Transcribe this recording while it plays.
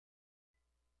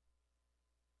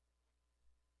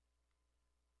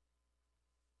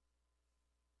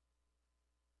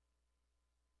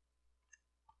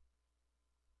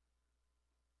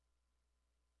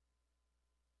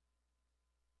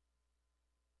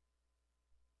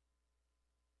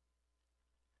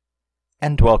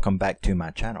And welcome back to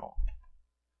my channel.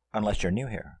 Unless you're new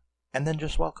here, and then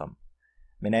just welcome.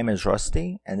 My name is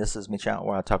Rusty, and this is my channel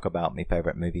where I talk about my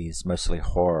favorite movies, mostly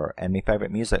horror, and my favorite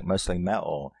music, mostly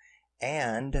metal.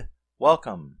 And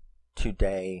welcome to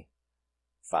day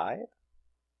 5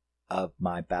 of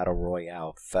my Battle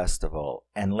Royale festival,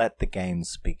 and let the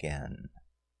games begin.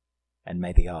 And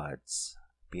may the odds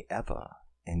be ever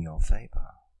in your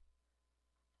favor.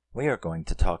 We are going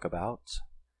to talk about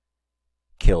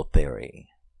Kill Theory.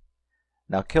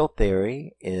 Now, Kill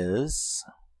Theory is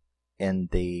in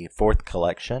the 4th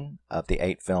collection of the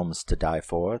 8 films to die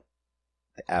for,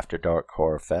 the After Dark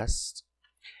Horror Fest.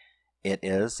 It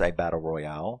is a battle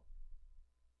royale.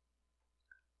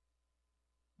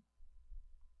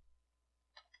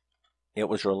 It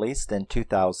was released in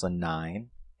 2009.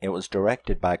 It was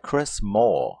directed by Chris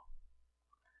Moore,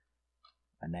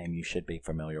 a name you should be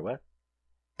familiar with,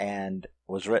 and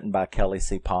was written by Kelly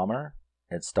C. Palmer.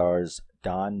 It stars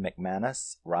Dunn,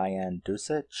 McManus, Ryanne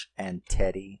Duzich, and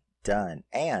Teddy Dunn.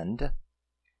 And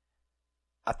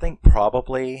I think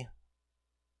probably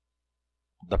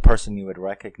the person you would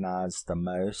recognize the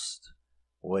most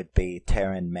would be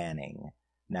Taryn Manning.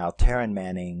 Now, Taryn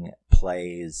Manning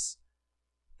plays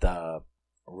the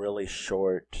really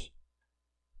short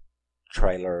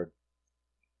trailer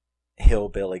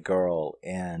hillbilly girl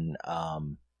in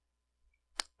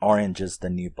Orange is the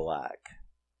New Black.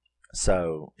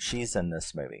 So she's in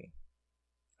this movie,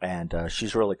 and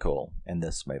she's really cool in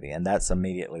this movie, and that's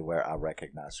immediately where I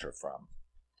recognized her from.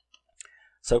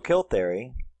 So Kill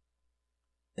Theory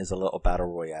is a little battle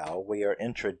royale. We are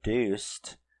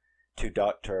introduced to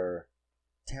Dr.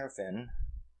 Taryn,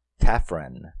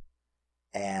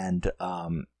 and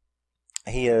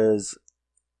he is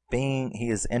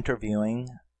interviewing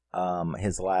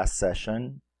his last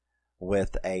session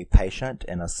with a patient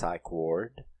in a psych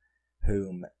ward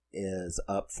whom is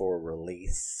up for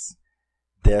release.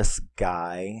 This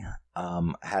guy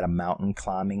had a mountain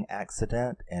climbing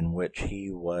accident in which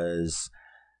he was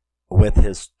with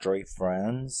his 3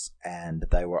 friends, and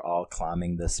they were all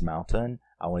climbing this mountain.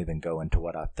 I won't even go into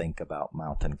what I think about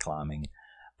mountain climbing,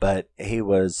 but he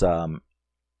was,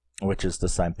 which is the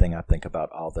same thing I think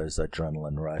about all those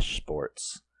adrenaline rush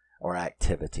sports or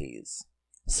activities,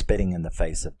 spitting in the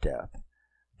face of death.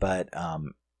 But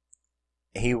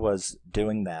he was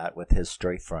doing that with his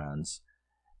 3 friends.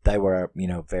 They were,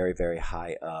 very, very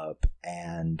high up,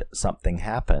 and something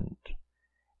happened.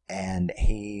 And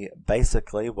he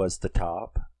basically was the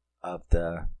top of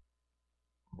the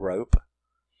rope,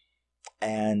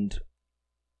 and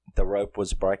the rope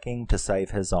was breaking. To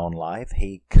save his own life,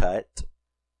 he cut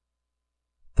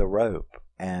the rope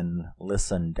and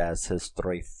listened as his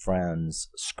 3 friends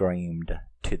screamed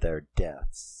to their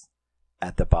deaths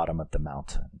at the bottom of the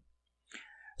mountain.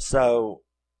 So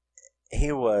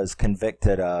he was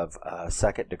convicted of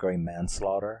 2nd-degree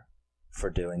manslaughter for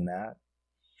doing that.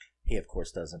 He, of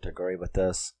course, doesn't agree with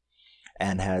this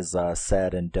and has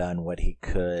said and done what he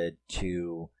could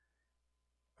to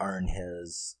earn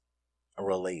his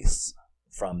release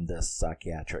from this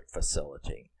psychiatric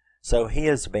facility. So he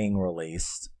is being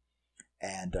released,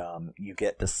 and you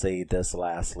get to see this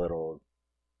last little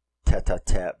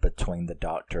tete-a-tete between the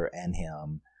doctor and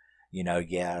him.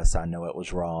 Yes, I know it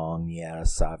was wrong.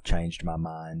 Yes, I've changed my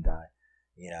mind.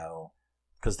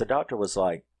 Because the doctor was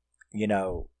like,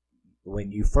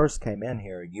 when you first came in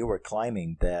here, you were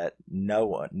claiming that no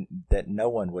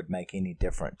one would make any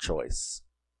different choice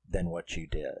than what you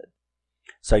did.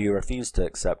 So you refused to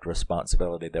accept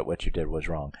responsibility that what you did was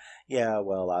wrong. Yeah,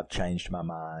 well, I've changed my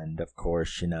mind. Of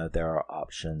course, there are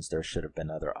options. There should have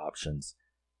been other options.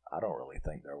 I don't really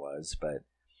think there was, but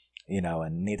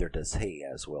and neither does he,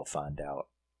 as we'll find out.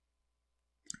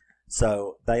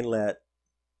 So they let,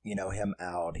 him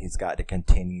out. He's got to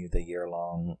continue the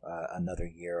year-long, another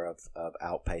year of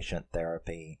outpatient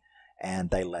therapy, and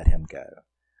they let him go.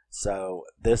 So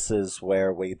this is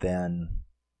where we then,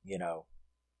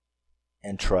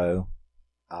 intro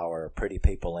our Pretty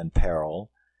People in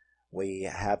Peril. We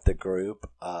have the group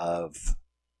of...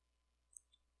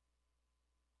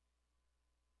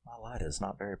 My light is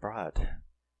not very bright.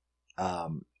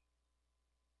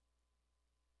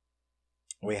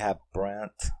 We have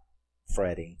Brent,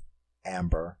 Freddie,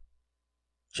 Amber,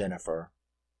 Jennifer,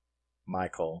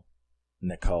 Michael,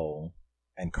 Nicole,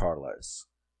 and Carlos.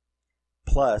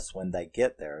 Plus, when they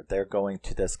get there, they're going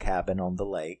to this cabin on the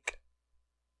lake.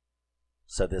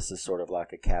 So this is sort of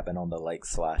like a cabin on the lake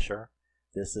slasher.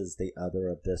 This is the other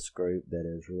of this group that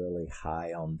is really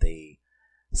high on the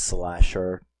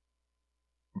slasher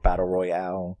battle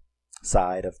royale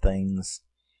side of things.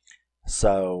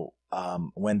 So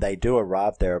when they do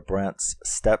arrive there, Brent's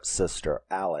stepsister,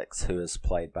 Alex, who is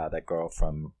played by that girl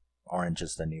from Orange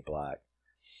is the New Black,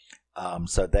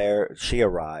 so there she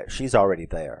arrives. She's already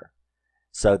there.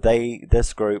 So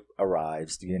this group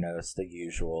arrives. You know, it's the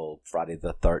usual Friday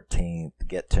the 13th.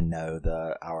 Get to know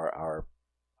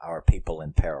our people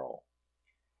in peril,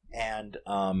 and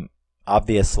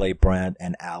obviously Brent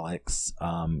and Alex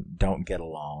don't get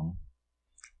along.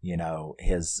 You know,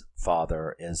 his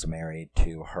father is married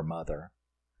to her mother,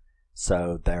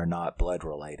 so they're not blood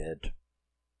related.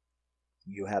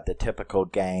 You have the typical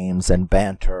games and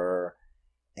banter,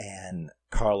 and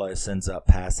Carlos ends up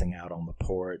passing out on the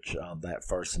porch that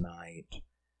first night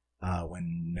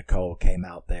when Nicole came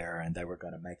out there and they were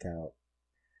going to make out.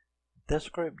 This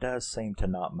group does seem to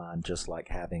not mind just like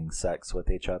having sex with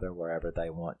each other wherever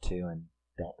they want to and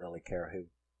don't really care who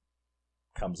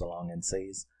comes along and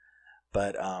sees.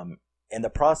 But in the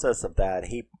process of that,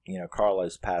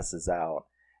 Carlos passes out,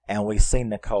 and we see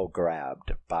Nicole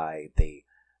grabbed by the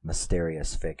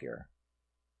mysterious figure.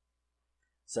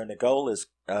 So Nicole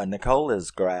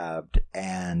is grabbed,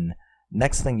 and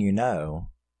next thing you know,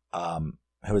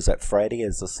 who is that? Freddie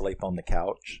is asleep on the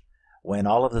couch, when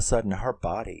all of a sudden her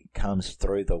body comes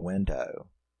through the window,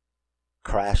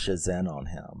 crashes in on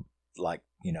him, like,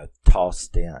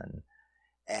 tossed in.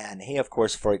 And he, of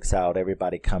course, freaks out.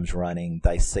 Everybody comes running.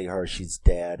 They see her. She's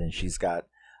dead, and she's got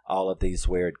all of these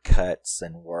weird cuts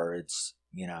and words,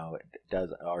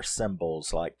 or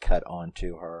symbols like cut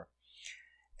onto her.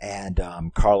 And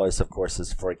Carlos, of course,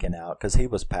 is freaking out because he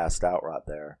was passed out right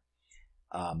there.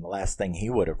 The last thing he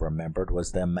would have remembered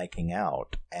was them making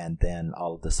out, and then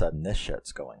all of a sudden this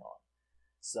shit's going on.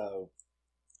 So,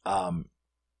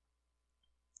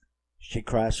 she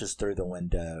crashes through the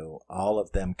window. All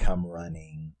of them come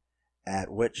running,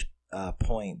 at which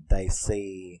point they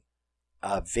see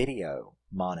a video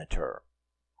monitor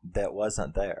that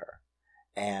wasn't there,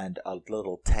 and a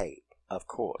little tape. Of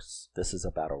course, this is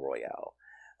a Battle Royale.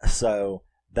 So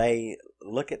they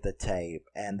look at the tape,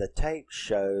 and the tape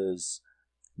shows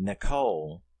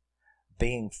Nicole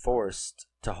being forced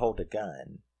to hold a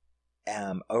gun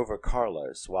over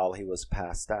Carlos while he was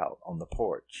passed out on the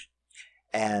porch.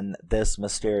 And this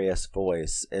mysterious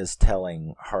voice is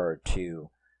telling her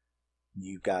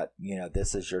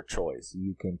this is your choice.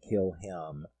 You can kill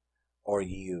him or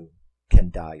you can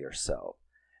die yourself.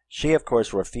 She, of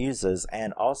course, refuses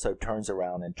and also turns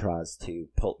around and tries to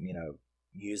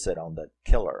use it on the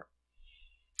killer.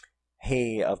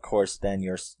 He, of course, then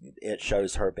it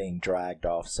shows her being dragged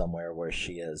off somewhere where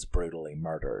she is brutally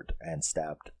murdered and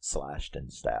slashed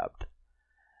and stabbed.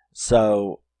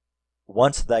 So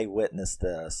once they witness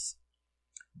this,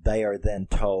 they are then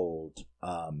told,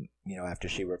 after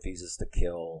she refuses to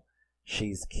kill,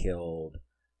 she's killed.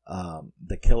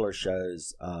 The killer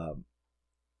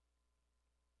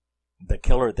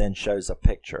then shows a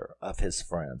picture of his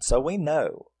friend. So we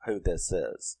know who this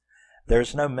is.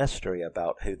 There's no mystery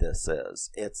about who this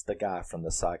is. It's the guy from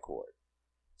the psych ward.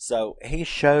 So he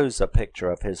shows a picture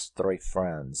of his 3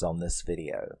 friends on this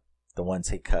video, the ones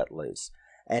he cut loose.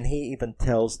 And he even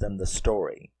tells them the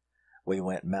story. We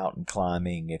went mountain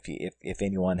climbing. If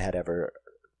anyone had ever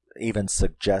even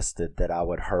suggested that I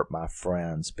would hurt my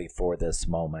friends before this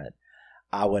moment,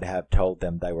 I would have told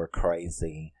them they were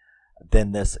crazy.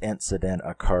 Then this incident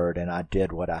occurred, and I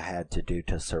did what I had to do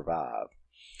to survive.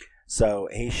 So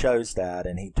he shows that,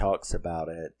 and he talks about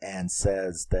it and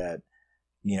says that,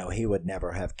 he would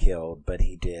never have killed, but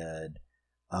he did.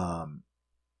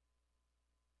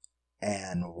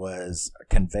 And was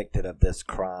convicted of this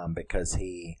crime because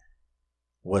he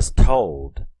was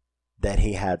told that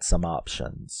he had some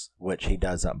options, which he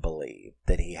doesn't believe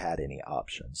that he had any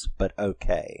options. But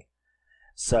okay.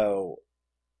 So,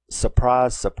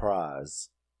 surprise, surprise,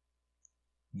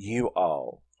 you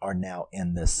all are now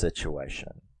in this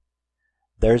situation.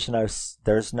 There's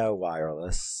no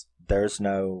wireless, there's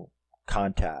no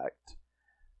contact,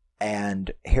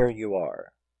 and here you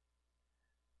are.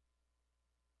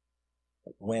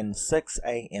 When 6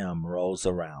 a.m. rolls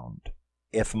around,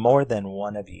 if more than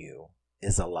one of you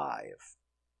is alive,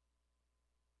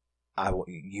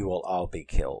 you will all be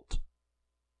killed.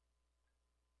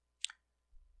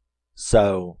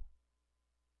 So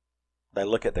they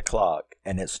look at the clock,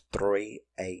 and it's 3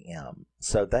 a.m.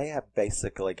 So they have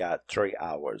basically got 3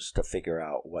 hours to figure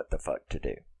out what the fuck to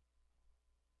do.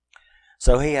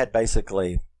 So he had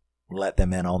basically let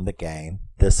them in on the game.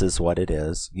 This is what it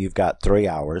is. You've got 3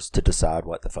 hours to decide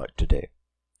what the fuck to do.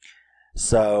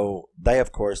 So they,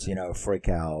 of course, freak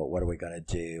out. What are we going to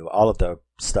do? All of the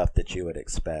stuff that you would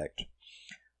expect.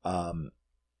 The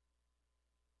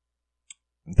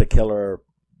killer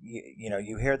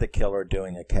you hear the killer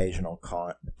doing occasional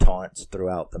taunts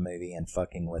throughout the movie and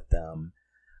fucking with them,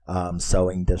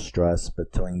 sowing distrust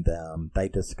between them. They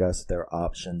discuss their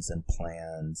options and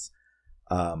plans.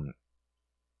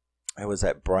 It was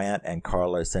that Brant and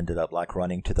Carlos ended up like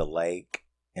running to the lake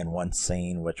in one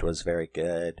scene, which was very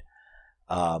good.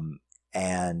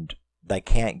 And they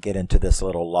can't get into this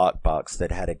little lockbox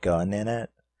that had a gun in it.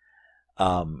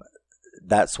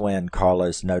 That's when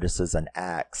Carlos notices an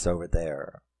axe over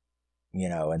there,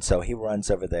 and so he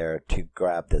runs over there to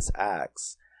grab this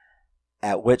axe,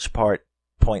 at which point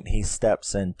he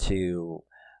steps into,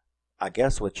 I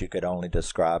guess, what you could only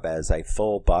describe as a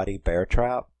full body bear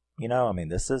trap.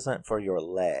 This isn't for your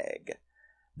leg.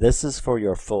 This is for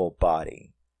your full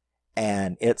body.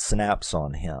 And it snaps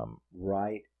on him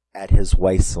right at his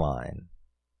waistline.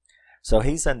 So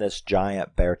he's in this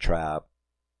giant bear trap.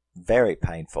 Very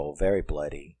painful, very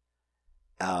bloody.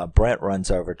 Brent runs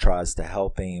over, tries to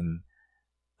help him,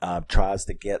 tries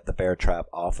to get the bear trap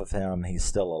off of him. He's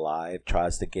still alive,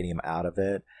 tries to get him out of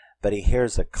it. But he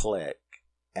hears a click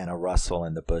and a rustle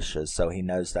in the bushes, so he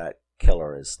knows that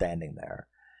killer is standing there.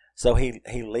 So he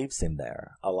leaves him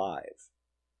there, alive.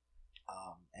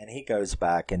 And he goes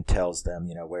back and tells them,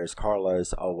 where's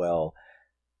Carlos? Oh, well,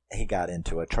 he got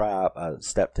into a trap,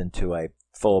 stepped into a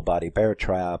full body bear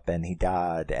trap, and he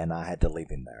died, and I had to leave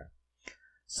him there.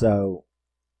 So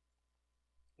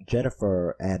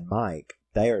Jennifer and Mike,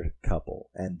 they are a couple,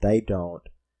 and they don't,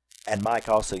 and Mike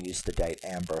also used to date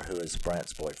Amber, who is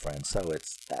Brent's boyfriend, so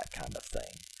it's that kind of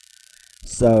thing.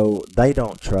 So they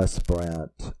don't trust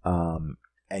Brent,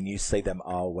 and you see them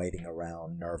all waiting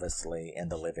around nervously in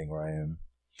the living room.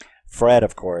 Fred,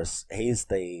 of course, he's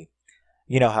the,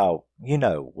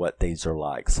 what these are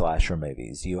like, slasher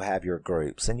movies. You have your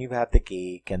groups, and you have the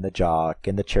geek and the jock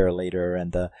and the cheerleader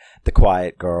and the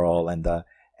quiet girl and the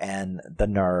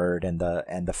nerd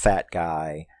and the fat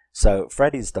guy. So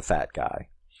Freddy's the fat guy,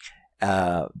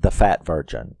 the fat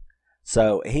virgin.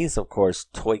 So he's, of course,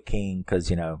 tweaking because,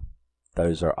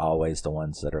 those are always the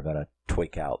ones that are going to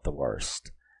tweak out the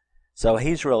worst. So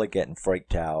he's really getting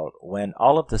freaked out when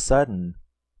all of a sudden,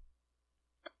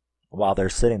 while they're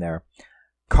sitting there,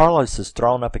 Carlos is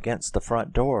thrown up against the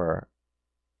front door,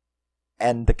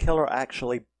 and the killer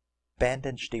actually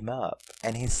bandaged him up,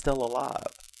 and he's still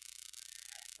alive.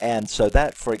 And so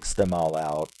that freaks them all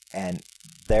out, and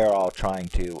they're all trying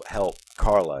to help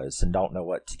Carlos and don't know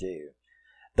what to do.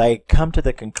 They come to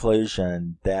the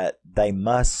conclusion that they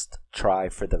must try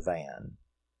for the van.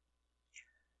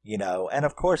 And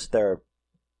of course,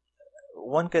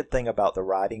 one good thing about the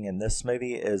writing in this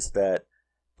movie is that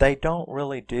they don't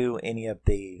really do any of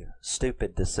the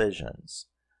stupid decisions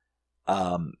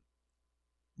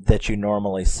that you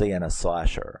normally see in a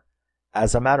slasher.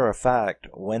 As a matter of fact,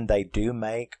 when they do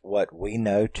make what we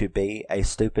know to be a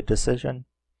stupid decision,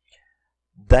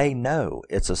 they know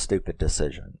it's a stupid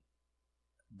decision.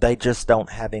 They just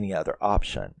don't have any other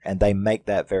option, and they make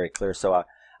that very clear. So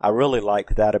I really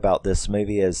like that about this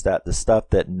movie, is that the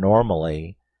stuff that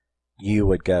normally you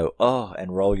would go, oh,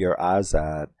 and roll your eyes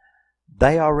at,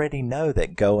 they already know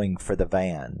that going for the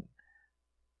van,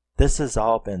 this has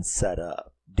all been set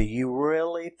up. Do you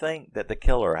really think that the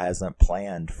killer hasn't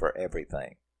planned for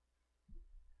everything?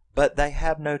 But they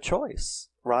have no choice,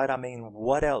 right?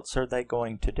 What else are they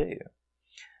going to do?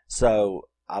 So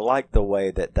I like the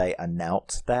way that they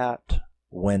announce that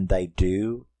when they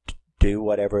do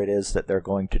whatever it is that they're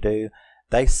going to do.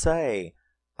 They say,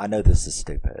 I know this is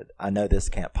stupid. I know this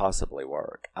can't possibly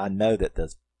work. I know that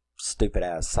this stupid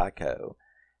ass psycho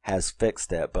has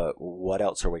fixed it, but what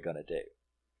else are we going to do?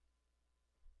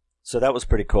 So that was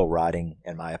pretty cool writing,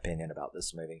 in my opinion, about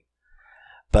this movie.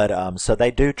 But so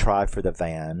they do try for the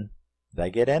van.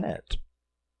 They get in it.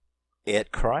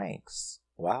 It cranks.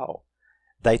 Wow.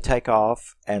 They take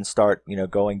off and start,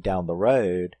 going down the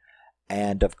road,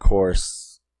 and of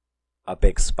course, a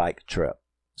big spike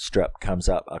strip comes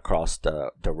up across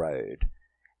the road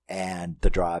and the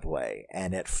driveway,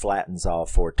 and it flattens all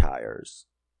four tires.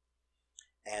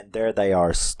 And there they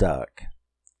are, stuck.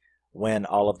 When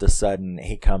all of a sudden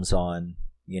he comes on,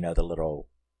 the little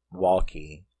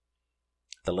walkie,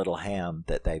 the little ham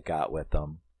that they've got with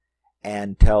them,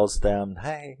 and tells them,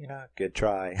 hey, good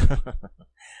try.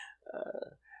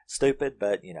 Stupid,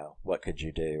 but, what could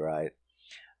you do, right?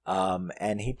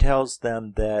 And he tells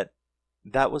them that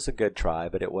was a good try,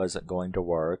 but it wasn't going to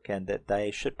work, and that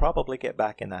they should probably get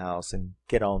back in the house and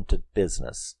get on to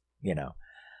business,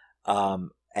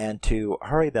 And to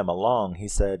hurry them along, he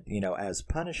said, as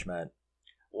punishment,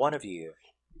 one of you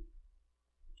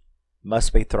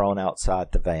must be thrown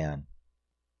outside the van.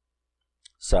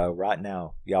 So right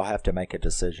now, y'all have to make a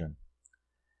decision.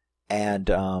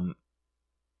 And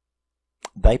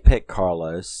they pick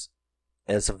Carlos.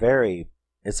 It's a very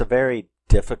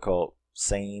difficult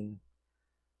scene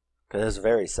because it's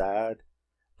very sad.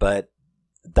 But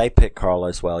they pick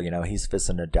Carlos. Well, he's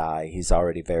fixing to die. He's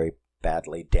already very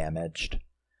badly damaged.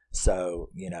 So,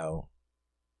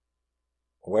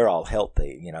 we're all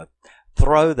healthy.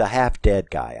 Throw the half-dead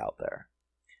guy out there.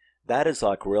 That is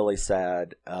like really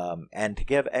sad. And to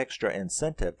give extra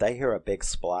incentive, they hear a big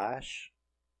splash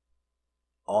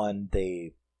on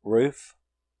the roof.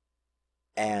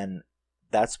 And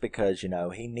that's because,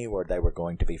 he knew where they were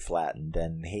going to be flattened.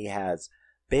 And he has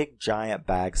big giant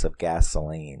bags of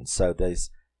gasoline. So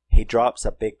he drops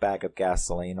a big bag of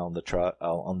gasoline on the truck,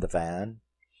 on the van.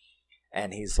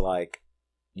 And he's like,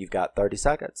 you've got 30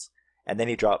 seconds. And then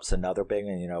he drops another big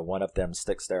one, one of them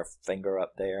sticks their finger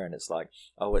up there and it's like,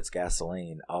 oh, it's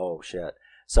gasoline. Oh, shit.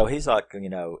 So he's like,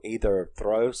 either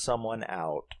throw someone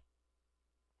out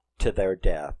to their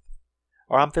death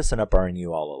or I'm fixing to burn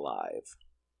you all alive.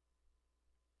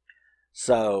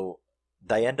 So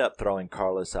they end up throwing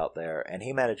Carlos out there and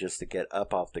he manages to get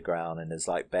up off the ground and is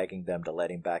like begging them to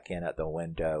let him back in at the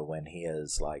window when he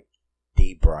is like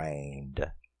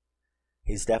debrained.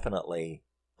 He's definitely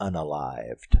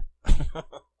unalived.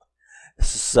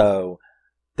 So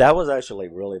that was actually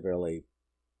really, really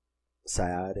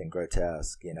sad and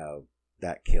grotesque,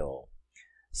 that kill.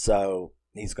 So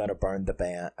he's going to burn the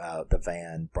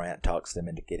van. Brant talks them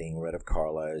into getting rid of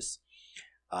Carlos.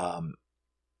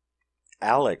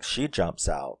 Alex, she jumps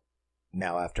out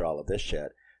now after all of this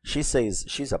shit. She sees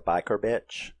she's a biker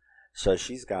bitch, so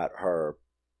she's got her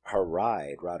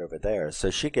ride right over there.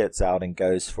 So she gets out and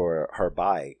goes for her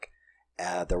bike.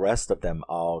 The rest of them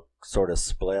all sort of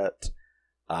split.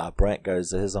 Brent goes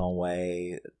his own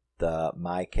way.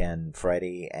 Mike and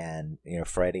Freddie, and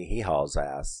Freddie, he hauls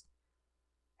ass.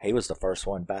 He was the first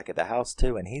one back at the house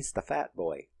too, and he's the fat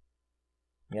boy.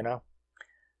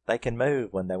 They can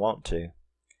move when they want to.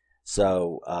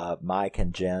 So Mike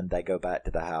and Jen, they go back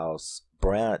to the house.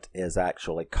 Brent is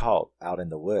actually caught out in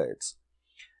the woods.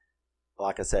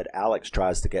 Like I said, Alex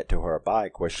tries to get to her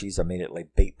bike where she's immediately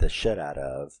beat the shit out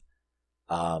of.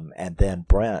 And then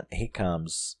Brent, he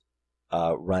comes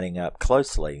running up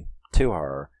closely to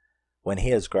her when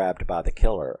he is grabbed by the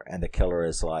killer. And the killer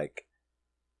is like,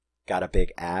 got a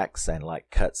big axe and like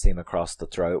cuts him across the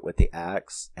throat with the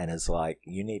axe and is like,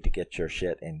 you need to get your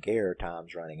shit in gear,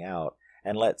 time's running out,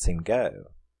 and lets him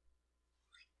go.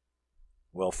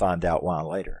 We'll find out why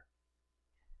later.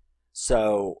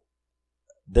 So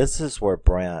this is where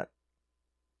Brent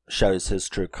shows his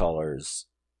true colors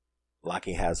like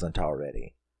he hasn't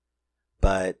already.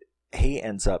 But he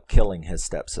ends up killing his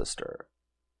stepsister.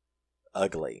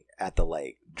 Ugly at the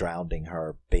lake, drowning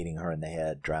her, beating her in the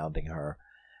head, drowning her.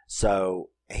 So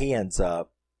he ends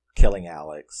up killing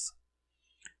Alex.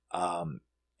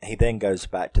 He then goes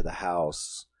back to the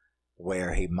house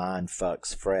where he mind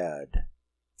fucks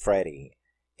Freddie,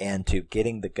 into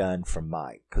getting the gun from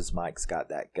Mike, because Mike's got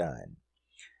that gun.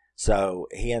 So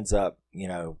he ends up,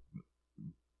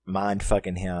 mind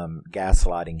fucking him,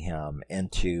 gaslighting him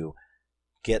into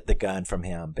get the gun from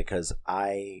him because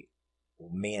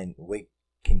we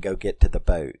can go get to the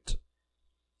boat.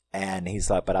 And he's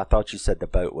like, but I thought you said the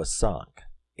boat was sunk.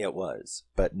 It was,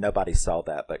 but nobody saw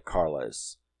that but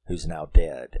Carlos, who's now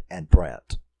dead, and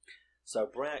Brent. So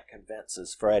Brent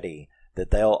convinces Freddie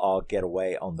that they'll all get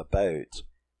away on the boat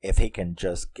if he can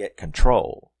just get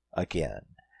control again.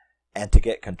 And to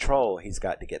get control, he's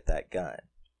got to get that gun.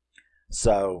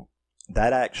 So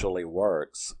that actually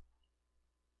works.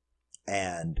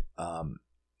 And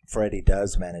Freddie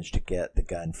does manage to get the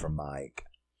gun from Mike.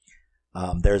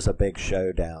 There's a big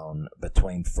showdown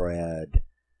between Fred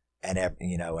and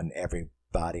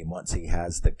everybody once he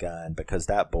has the gun, because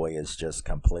that boy is just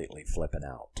completely flipping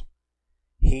out.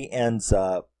 He ends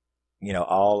up,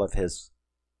 all of his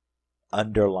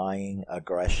underlying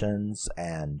aggressions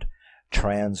and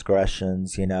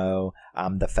transgressions,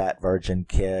 I'm the fat virgin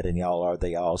kid and y'all are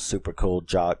the all super cool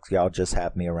jocks, y'all just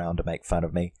have me around to make fun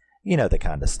of me. The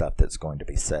kind of stuff that's going to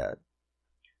be said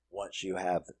once you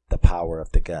have the power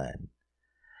of the gun.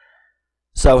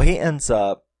 So he ends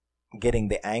up getting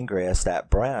the angriest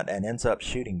at Brent and ends up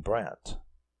shooting Brent.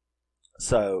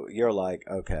 So you're like,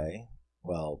 okay,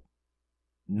 well,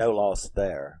 no loss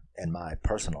there, in my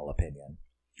personal opinion.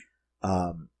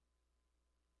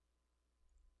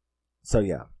 So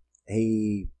yeah,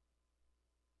 he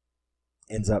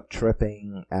ends up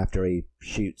tripping after he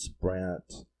shoots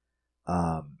Brent,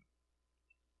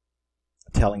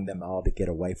 telling them all to get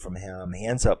away from him. He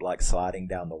ends up like sliding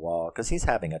down the wall because he's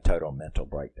having a total mental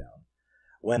breakdown.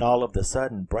 When all of a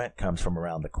sudden Brent comes from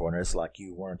around the corner, it's like,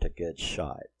 you weren't a good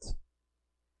shot.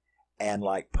 and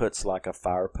like puts like a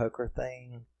fire poker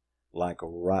thing like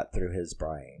right through his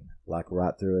brain, like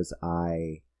right through his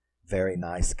eye. Very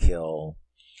nice kill.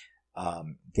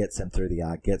 Gets him through the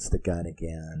eye, gets the gun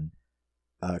again,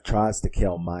 tries to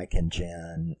kill Mike and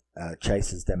Jen,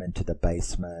 chases them into the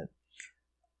basement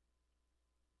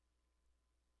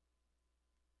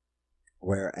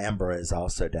where Amber is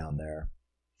also down there.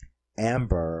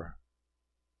 Amber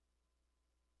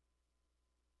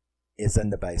is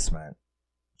in the basement.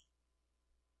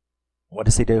 What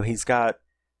does he do? He's got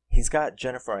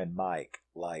Jennifer and Mike,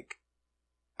 like,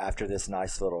 after this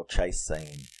nice little chase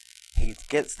scene. He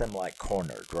gets them, like,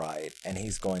 cornered, right? And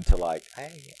he's going to, like,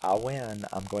 hey, I'll win.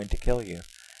 I'm going to kill you.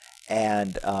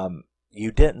 And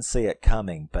you didn't see it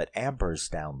coming, but Amber's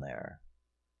down there,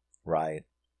 right?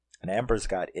 And Amber's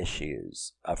got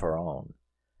issues of her own.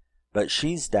 But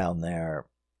she's down there,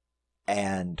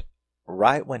 and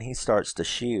right when he starts to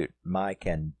shoot Mike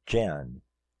and Jen,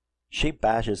 she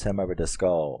bashes him over the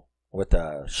skull with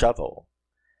a shovel,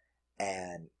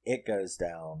 and it goes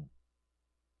down.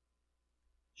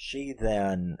 She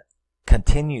then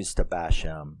continues to bash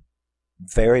him,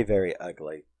 very, very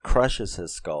ugly, crushes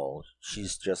his skull.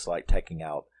 She's just like taking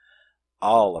out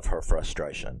all of her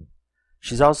frustration.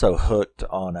 She's also hooked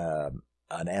on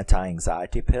an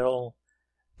anti-anxiety pill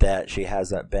that she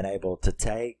hasn't been able to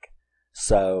take.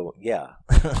 So, yeah,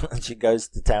 she goes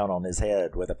to town on his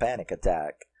head with a panic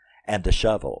attack and a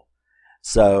shovel.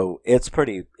 So it's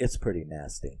pretty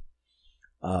nasty.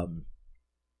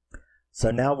 So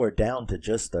now we're down to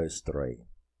just those three.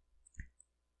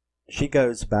 She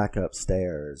goes back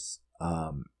upstairs.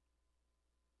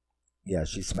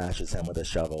 She smashes him with a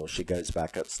shovel. She goes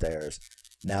back upstairs.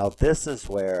 Now this is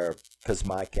where, because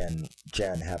Mike and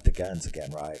Jen have the guns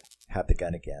again, right? Have the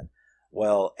gun again.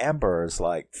 Well, Amber's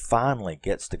like finally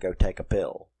gets to go take a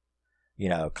pill.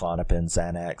 Klonopin,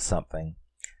 Xanax, something.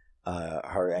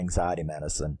 Her anxiety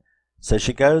medicine. So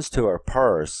she goes to her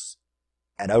purse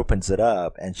and opens it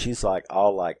up, and she's like,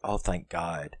 oh, thank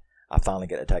God, I finally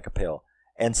get to take a pill.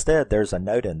 Instead, there's a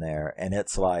note in there, and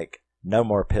it's like, no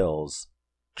more pills,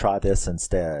 try this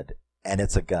instead, and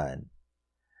it's a gun.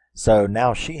 So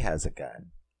now she has a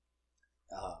gun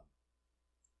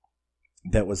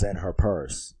that was in her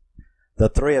purse. The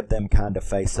three of them kind of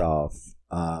face off.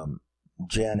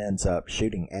 Jen ends up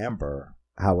shooting Amber,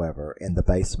 however, in the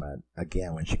basement,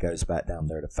 again, when she goes back down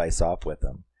there to face off with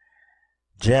them.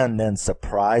 Jen then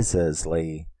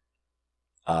surprisingly,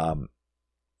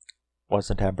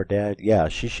 wasn't Amber dead? Yeah,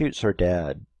 she shoots her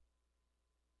dad.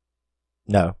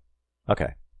 No.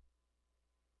 Okay.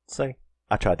 See,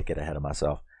 I tried to get ahead of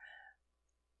myself.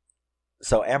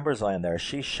 So Amber's laying there,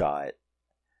 she's shot.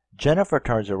 Jennifer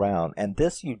turns around, and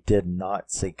this you did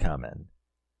not see coming.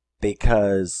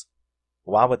 Because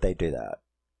why would they do that?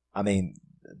 I mean,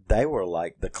 they were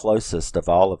like the closest of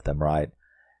all of them, right?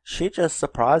 She just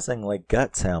surprisingly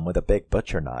guts him with a big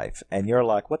butcher knife. And you're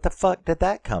like, what the fuck did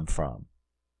that come from?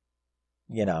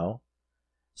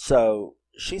 So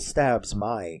she stabs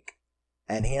Mike,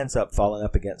 and he ends up falling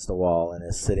up against the wall and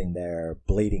is sitting there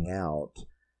bleeding out.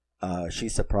 She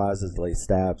surprisingly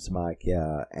stabs Mike,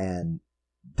 and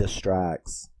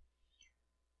distracts.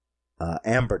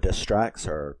 Amber distracts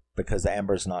her because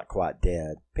Amber's not quite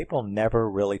dead. People never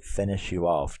really finish you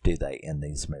off, do they, in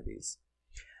these movies?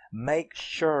 Make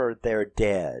sure they're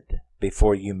dead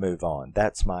before you move on.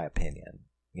 That's my opinion.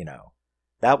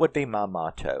 That would be my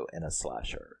motto in a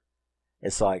slasher.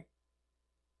 It's like,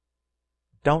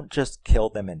 don't just kill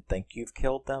them and think you've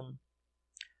killed them.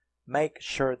 Make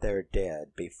sure they're dead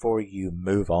before you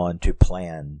move on to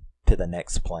the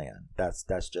next plan.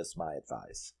 That's just my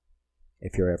advice,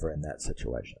 if you're ever in that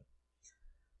situation.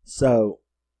 So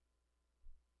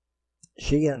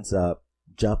she ends up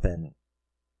jumping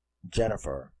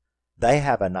Jennifer. They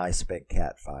have a nice big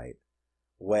cat fight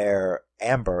where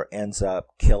Amber ends up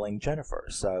killing Jennifer.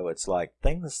 So it's like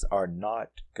things are not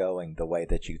going the way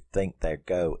that you think they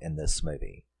go in this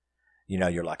movie.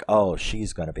 You're like, oh,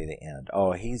 she's going to be the end.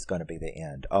 Oh, he's going to be the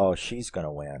end. Oh, she's going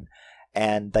to win.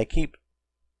 And they keep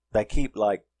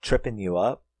like tripping you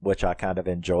up, which I kind of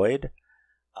enjoyed.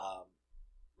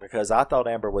 Because I thought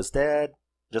Amber was dead,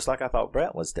 just like I thought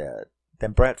Brett was dead.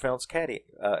 Then Brett kills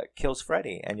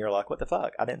Freddy, and you're like, what the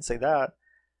fuck? I didn't see that.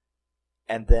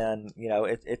 And then,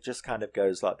 it just kind of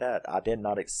goes like that. I did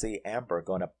not see Amber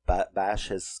going to bash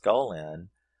his skull in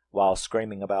while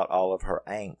screaming about all of her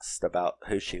angst about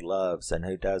who she loves and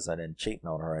who doesn't and cheating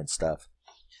on her and stuff.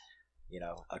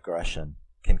 Aggression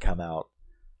can come out.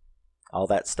 All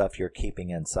that stuff you're keeping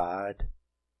inside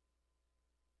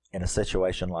in a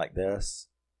situation like this.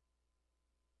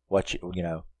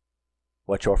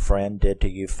 what your friend did to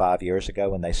you 5 years ago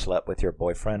when they slept with your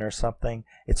boyfriend or something,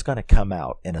 it's going to come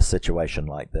out in a situation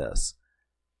like this.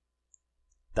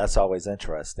 That's always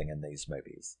interesting in these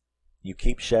movies. You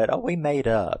keep shit, oh, we made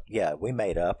up. Yeah, we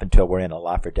made up until we're in a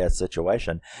life or death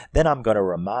situation. Then I'm going to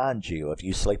remind you of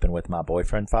you sleeping with my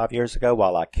boyfriend 5 years ago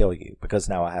while I kill you, because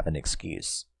now I have an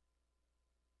excuse.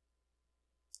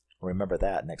 Remember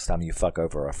that next time you fuck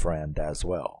over a friend as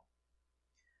well.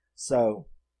 So,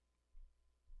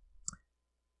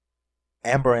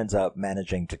 Amber ends up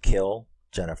managing to kill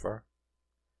Jennifer.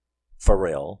 For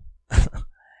real.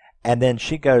 And then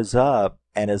she goes up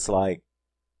and is like,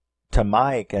 to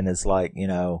Mike, and is like, you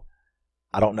know,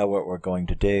 I don't know what we're going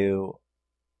to do.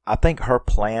 I think her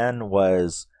plan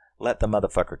was let the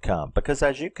motherfucker come. Because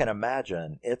as you can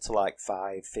imagine, it's like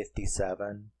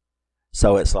 5:57.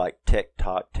 So it's like tick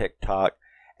tock,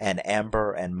 and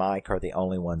Amber and Mike are the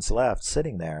only ones left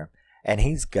sitting there, and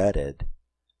he's gutted,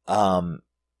 but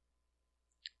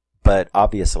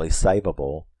obviously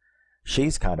savable.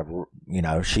 She's kind of, you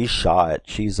know, she's shot.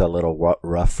 She's a little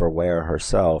rough for wear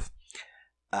herself,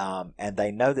 and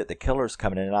they know that the killer's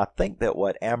coming in. And I think that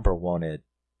what Amber wanted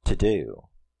to do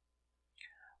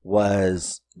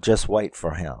was just wait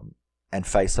for him and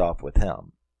face off with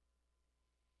him,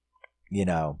 you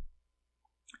know.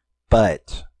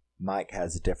 But Mike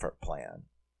has a different plan,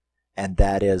 and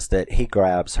that is that he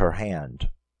grabs her hand,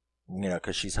 you know,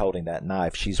 because she's holding that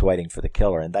knife. She's waiting for the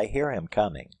killer, and they hear him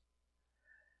coming.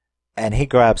 And he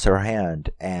grabs her hand,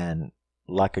 and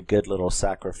like a good little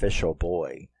sacrificial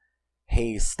boy,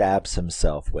 he stabs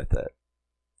himself with it,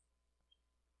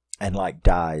 and like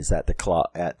dies at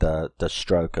the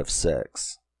stroke of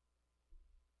 6.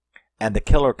 And the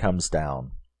killer comes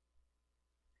down,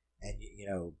 and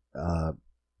you know,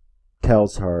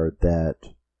 tells her that,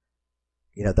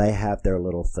 you know, they have their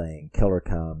little thing. Killer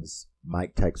comes.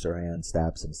 Mike takes her hand,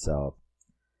 stabs himself.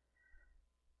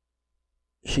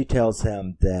 She tells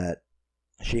him that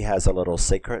she has a little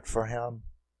secret for him.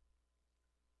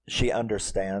 She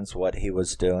understands what he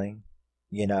was doing,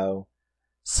 you know,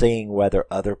 seeing whether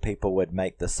other people would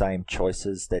make the same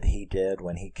choices that he did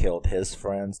when he killed his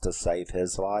friends to save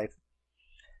his life.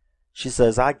 She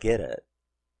says, I get it,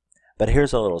 but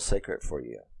here's a little secret for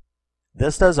you.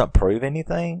 This doesn't prove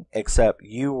anything, except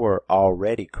you were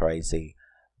already crazy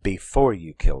before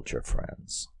you killed your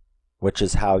friends, which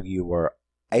is how you were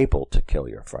able to kill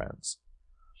your friends.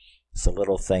 It's a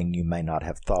little thing you may not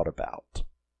have thought about.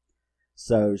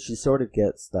 So she sort of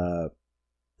gets the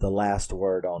last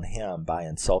word on him by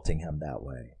insulting him that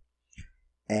way.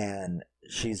 And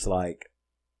he's like,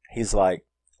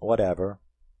 whatever.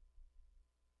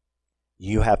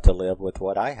 You have to live with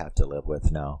what I have to live with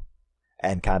now.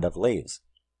 And kind of leaves.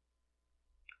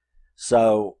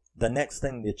 So the next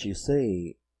thing that you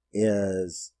see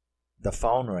is the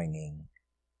phone ringing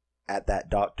at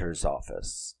that doctor's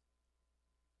office.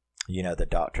 You know, the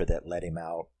doctor that let him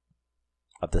out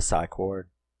of the psych ward,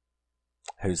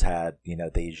 who's had, you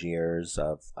know, these years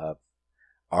of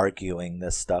arguing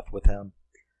this stuff with him.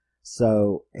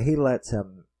 So he lets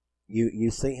him, you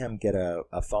see him get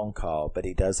a phone call, but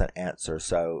he doesn't answer.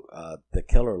 So the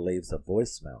killer leaves a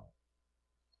voicemail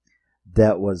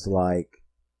that was like,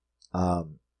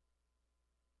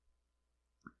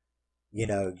 you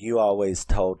know, you always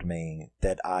told me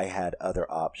that I had other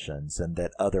options and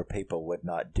that other people would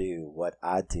not do what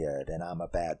I did, and I'm a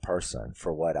bad person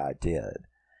for what I did.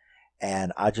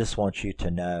 And I just want you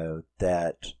to know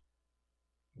that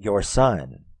your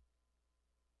son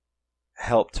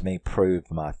helped me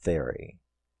prove my theory.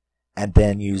 And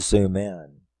then you zoom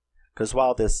in. Because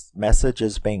while this message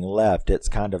is being left, it's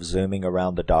kind of zooming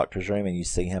around the doctor's room, and you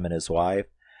see him and his wife.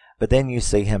 But then you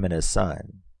see him and his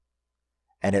son.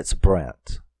 And it's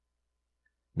Brent.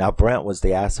 Now, Brent was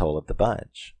the asshole of the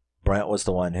bunch. Brent was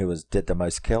the one who did the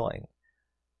most killing.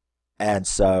 And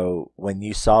so when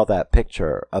you saw that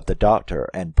picture of the doctor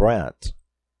and Brent,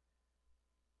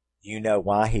 you know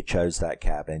why he chose that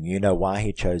cabin. You know why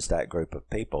he chose that group of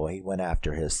people. He went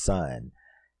after his son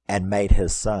and made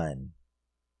his son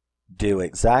do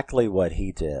exactly what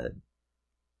he did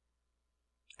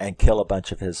and kill a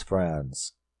bunch of his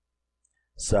friends.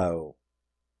 So,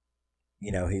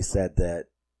 you know, he said that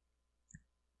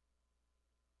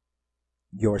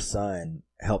your son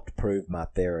helped prove my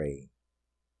theory,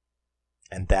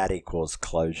 and that equals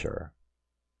closure.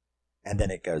 And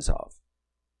then it goes off.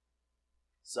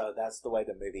 So that's the way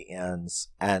the movie ends,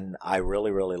 and I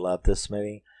really, really love this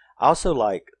movie. I also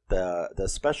like the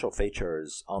special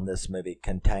features on this movie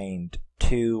contained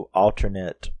 2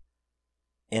 alternate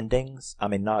endings. I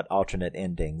mean, not alternate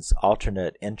endings,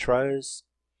 alternate intros.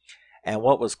 And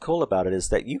what was cool about it is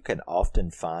that you can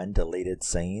often find deleted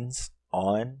scenes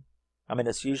on. I mean,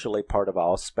 it's usually part of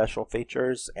all special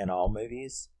features in all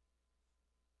movies.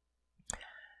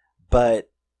 But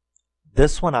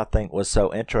this one I think was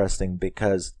so interesting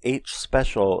because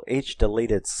each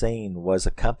deleted scene was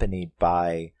accompanied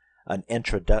by an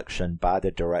introduction by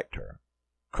the director,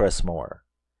 Chris Moore.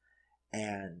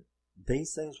 And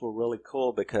these things were really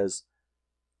cool because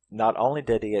not only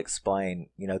did he explain,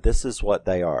 this is what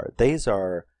they are. These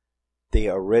are the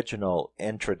original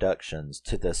introductions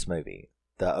to this movie,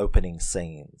 the opening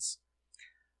scenes.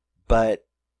 But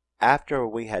after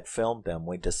we had filmed them,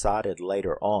 we decided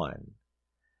later on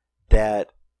that,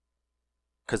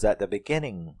 because at the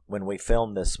beginning, when we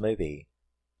filmed this movie,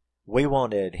 we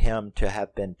wanted him to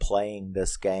have been playing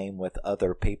this game with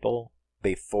other people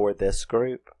before this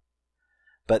group.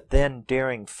 But then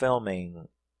during filming,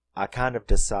 I kind of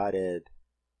decided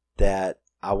that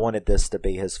I wanted this to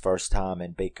be his first time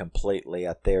and be completely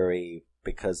a theory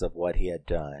because of what he had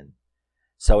done.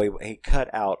 So he cut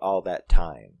out all that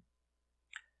time.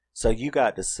 So you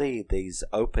got to see these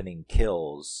opening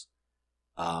kills.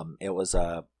 It was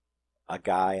a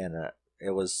guy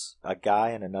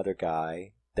and another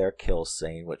guy, their kill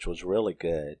scene, which was really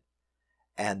good.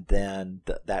 And then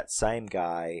that same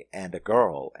guy and a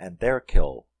girl and their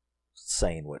kill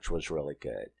scene, which was really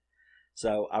good.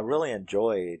 So I really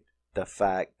enjoyed the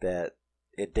fact that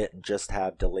it didn't just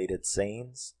have deleted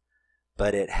scenes,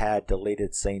 but it had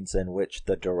deleted scenes in which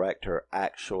the director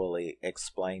actually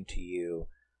explained to you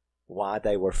why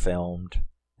they were filmed.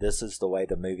 This is the way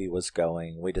the movie was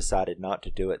going. We decided not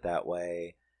to do it that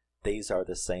way. These are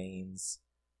the scenes.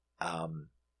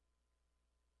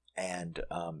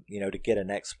 To get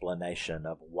an explanation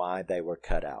of why they were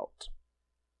cut out.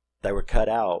 They were cut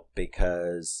out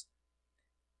because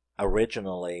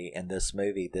originally in this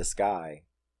movie,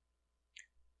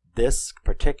 this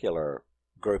particular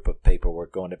group of people were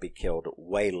going to be killed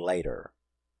way later.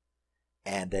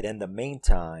 And that in the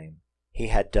meantime, he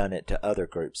had done it to other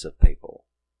groups of people.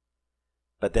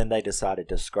 But then they decided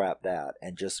to scrap that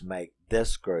and just make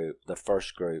this group the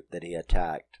first group that he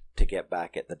attacked to get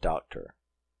back at the doctor.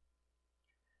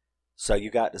 So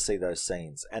you got to see those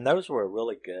scenes. And those were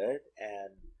really good.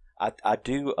 And I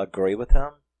do agree with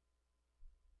him.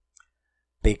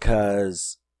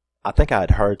 Because I think I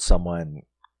had heard someone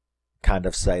kind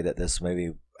of say that this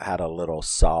movie had a little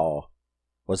Saw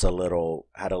in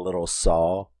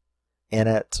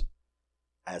it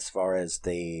as far as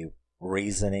the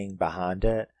reasoning behind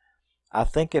it. I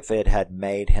think if it had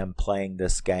made him playing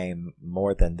this game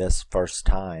more than this first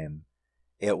time,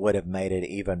 it would have made it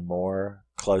even more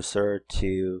closer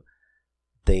to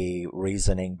the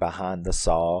reasoning behind the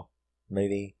Saw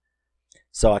movie.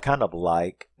 So I kind of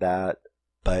like that,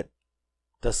 but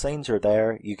the scenes are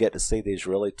there. You get to see these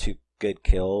really two good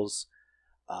kills.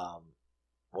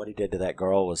 What he did to that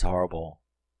girl was horrible,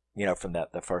 from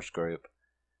the first group.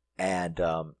 And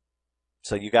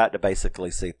so you got to basically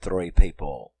see 3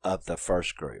 people of the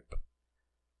first group.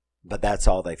 But that's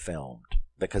all they filmed,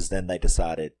 because then they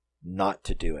decided not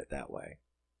to do it that way.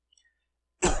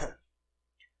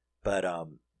 But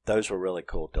those were really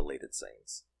cool deleted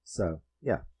scenes. So,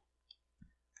 yeah.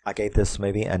 I gave this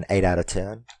movie an 8 out of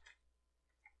 10.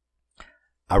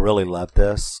 I really love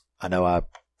this. I know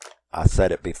I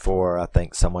said it before. I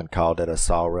think someone called it a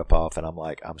Saw ripoff, and I'm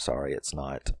like, I'm sorry, it's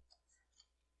not.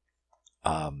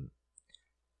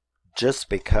 Just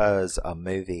because a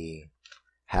movie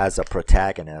has a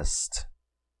protagonist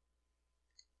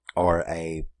or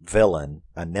a villain,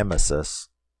 a nemesis,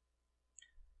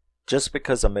 just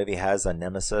because a movie has a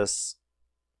nemesis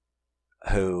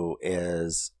who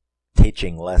is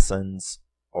teaching lessons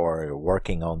or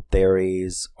working on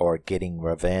theories or getting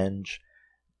revenge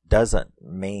doesn't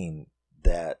mean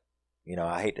that,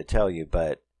 I hate to tell you,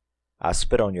 but I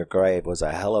Spit on Your Grave was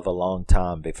a hell of a long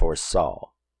time before Saw.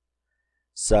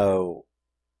 So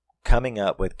coming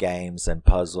up with games and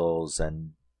puzzles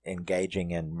and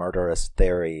engaging in murderous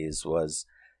theories was,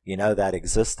 that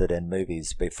existed in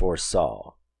movies before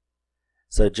Saw.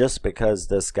 So just because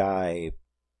this guy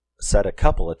set a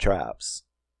couple of traps,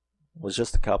 was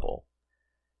just a couple,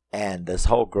 and this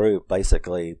whole group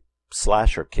basically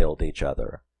slasher killed each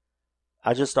other,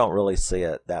 I just don't really see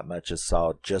it that much as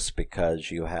Saw, just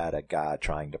because you had a guy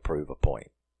trying to prove a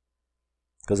point.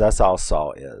 Because that's all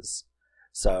Saw is.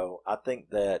 So I think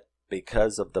that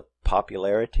because of the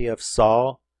popularity of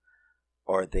Saw,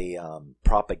 or the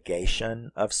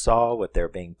propagation of Saw, with there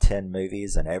being 10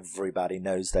 movies and everybody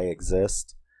knows they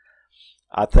exist,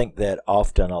 I think that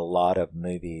often a lot of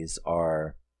movies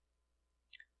are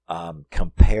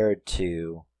compared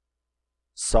to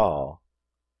Saw,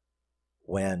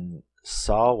 when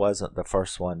Saw wasn't the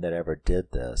first one that ever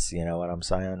did this. You know what I'm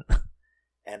saying?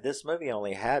 And this movie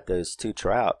only had those two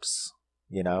traps,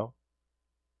 you know.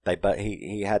 But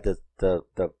he had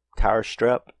the tire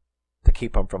strip to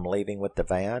keep him from leaving with the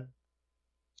van.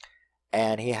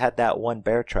 And he had that one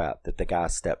bear trap that the guy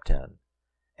stepped in.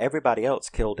 Everybody else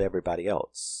killed everybody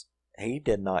else. He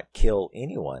did not kill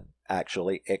anyone,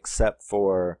 actually, except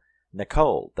for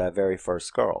Nicole, that very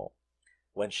first girl.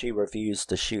 When she refused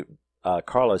to shoot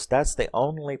Carlos, that's the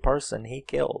only person he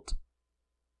killed.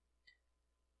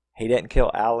 He didn't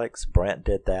kill Alex. Brent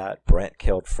did that. Brent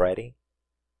killed Freddie.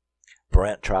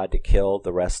 Brent tried to kill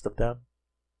the rest of them.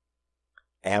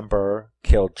 Amber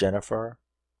killed Jennifer.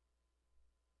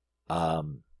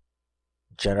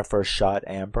 Jennifer shot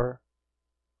Amber.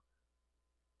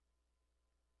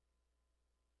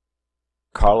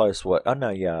 Carlos, what? Oh, no,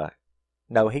 yeah.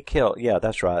 No, he killed, yeah,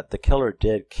 that's right. The killer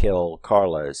did kill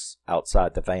Carlos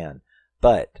outside the van.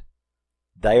 But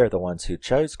they are the ones who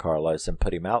chose Carlos and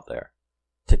put him out there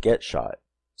to get shot.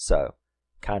 So,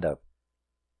 kind of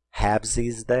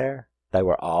halvesies there. They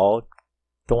were all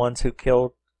the ones who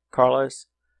killed Carlos,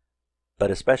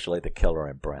 but especially the killer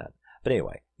and Brent. But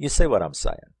anyway, you see what I'm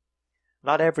saying.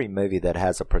 Not every movie that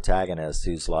has a protagonist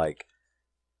who's like,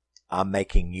 I'm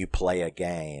making you play a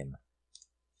game,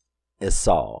 is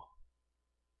Saw.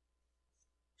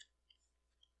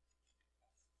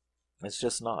 It's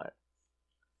just not.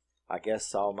 I guess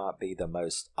Saw might be the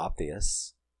most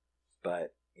obvious,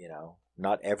 but, you know,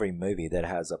 not every movie that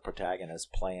has a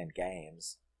protagonist playing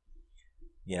games.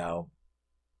 You know,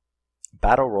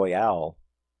 Battle Royale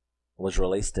was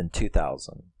released in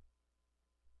 2000.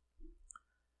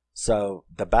 So,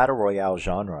 the Battle Royale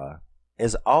genre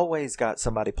is always got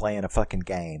somebody playing a fucking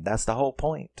game. That's the whole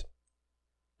point.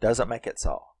 Doesn't make it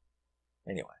Saw.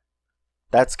 Anyway,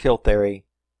 that's Kill Theory,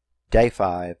 Day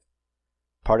 5,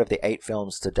 part of the 8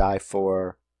 Films to Die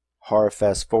For Horror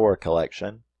Fest 4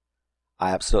 collection.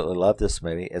 I absolutely love this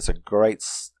movie. It's a great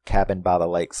cabin by the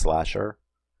lake slasher.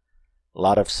 A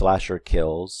lot of slasher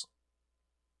kills.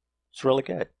 It's really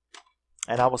good.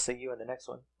 And I will see you in the next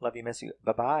one. Love you, miss you.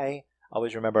 Bye-bye.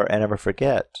 Always remember and never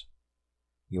forget,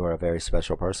 you are a very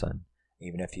special person,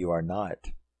 even if you are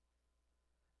not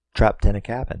trapped in a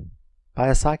cabin by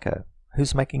a psycho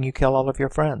who's making you kill all of your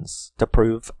friends to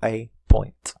prove a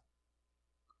point.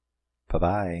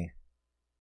 Bye-bye.